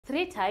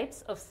Three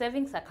types of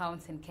savings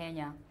accounts in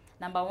Kenya.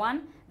 Number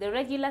one, the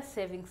regular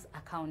savings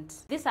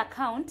account. This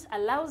account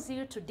allows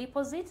you to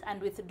deposit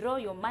and withdraw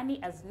your money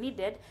as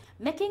needed,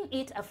 making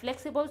it a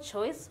flexible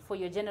choice for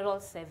your general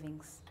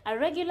savings. A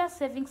regular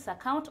savings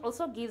account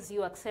also gives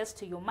you access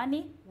to your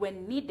money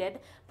when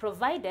needed,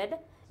 provided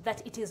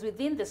that it is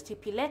within the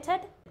stipulated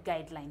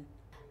guideline.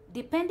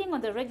 Depending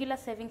on the regular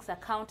savings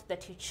account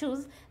that you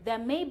choose, there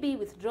may be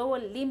withdrawal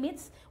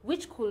limits,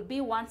 which could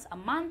be once a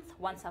month,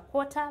 once a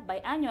quarter,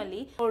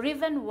 biannually, or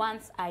even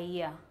once a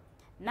year.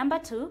 Number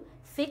two,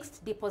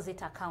 fixed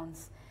deposit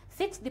accounts.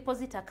 Fixed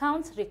deposit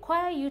accounts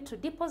require you to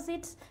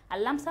deposit a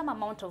lump sum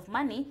amount of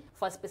money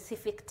for a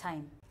specific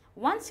time.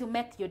 Once you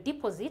make your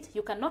deposit,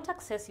 you cannot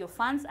access your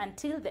funds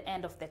until the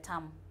end of the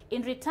term.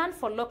 In return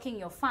for locking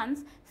your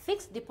funds,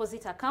 fixed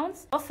deposit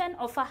accounts often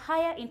offer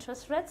higher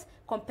interest rates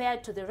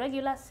compared to the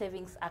regular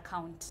savings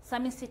account.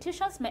 Some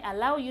institutions may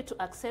allow you to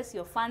access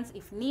your funds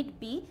if need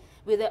be,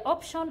 with the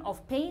option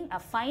of paying a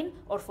fine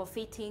or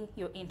forfeiting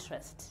your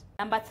interest.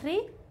 Number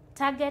three,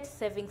 target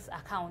savings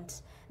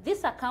account.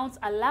 These accounts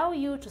allow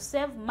you to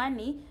save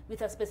money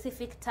with a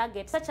specific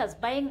target, such as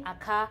buying a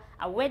car,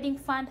 a wedding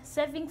fund,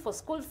 saving for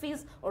school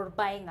fees, or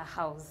buying a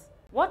house.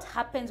 What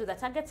happens with a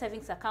target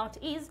savings account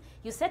is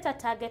you set a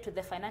target with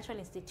the financial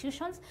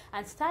institutions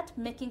and start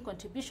making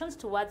contributions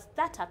towards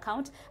that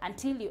account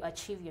until you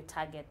achieve your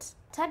target.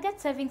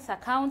 Target savings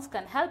accounts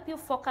can help you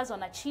focus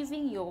on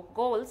achieving your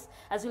goals,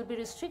 as you'll be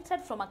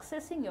restricted from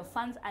accessing your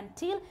funds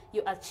until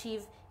you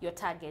achieve your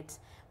target.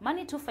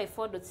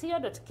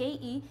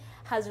 Money254.co.ke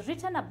has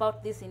written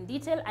about this in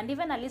detail and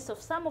even a list of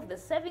some of the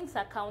savings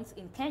accounts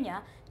in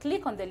Kenya.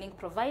 Click on the link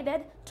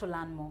provided to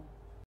learn more.